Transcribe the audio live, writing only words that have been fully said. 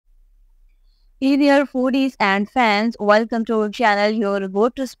Hey there, foodies and fans. Welcome to our channel, your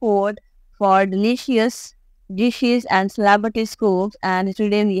go-to spot for delicious dishes and celebrity scoops. And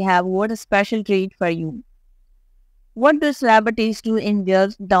today we have what a special treat for you. What do celebrities do in their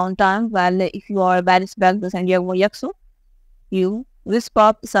downtime? Well, if you are Baris, Baktas and Yagmur, Yuksel, you whisk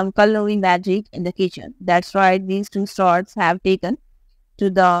up some culinary magic in the kitchen. That's right, these two stars have taken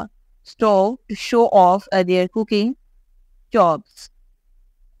to the stove to show off their cooking chops.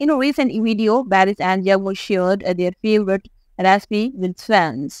 In a recent video, Baris and Yagmur shared their favorite recipe with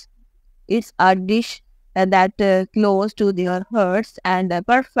fans. It's a dish that close to their hearts and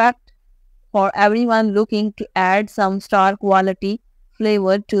perfect for everyone looking to add some star quality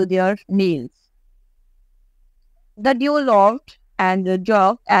flavor to their meals. The duo loved and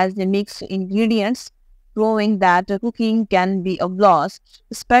joked as they mix ingredients, proving that cooking can be a blast,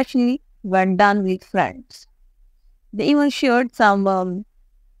 especially when done with friends. They even shared some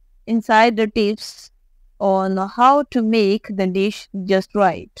insider tips on how to make the dish just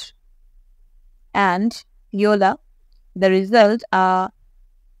right. And Yola, the result, a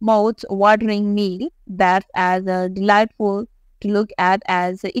mouth-watering meal that's as delightful to look at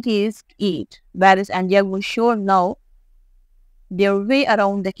as it is to eat. Baris and Yagmur sure know their way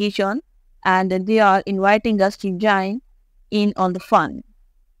around the kitchen and they are inviting us to join in on the fun.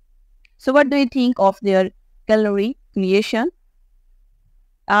 So what do you think of their culinary creation?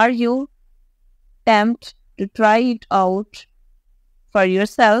 Are you tempted to try it out for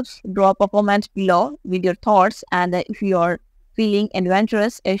yourself? Drop a comment below with your thoughts, and if you are feeling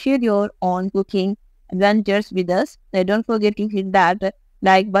adventurous, share your own cooking adventures with us. Don't forget to hit that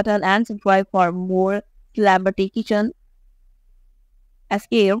like button and subscribe for more celebrity kitchen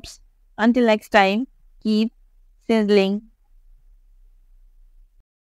escapes. Until next time, keep sizzling.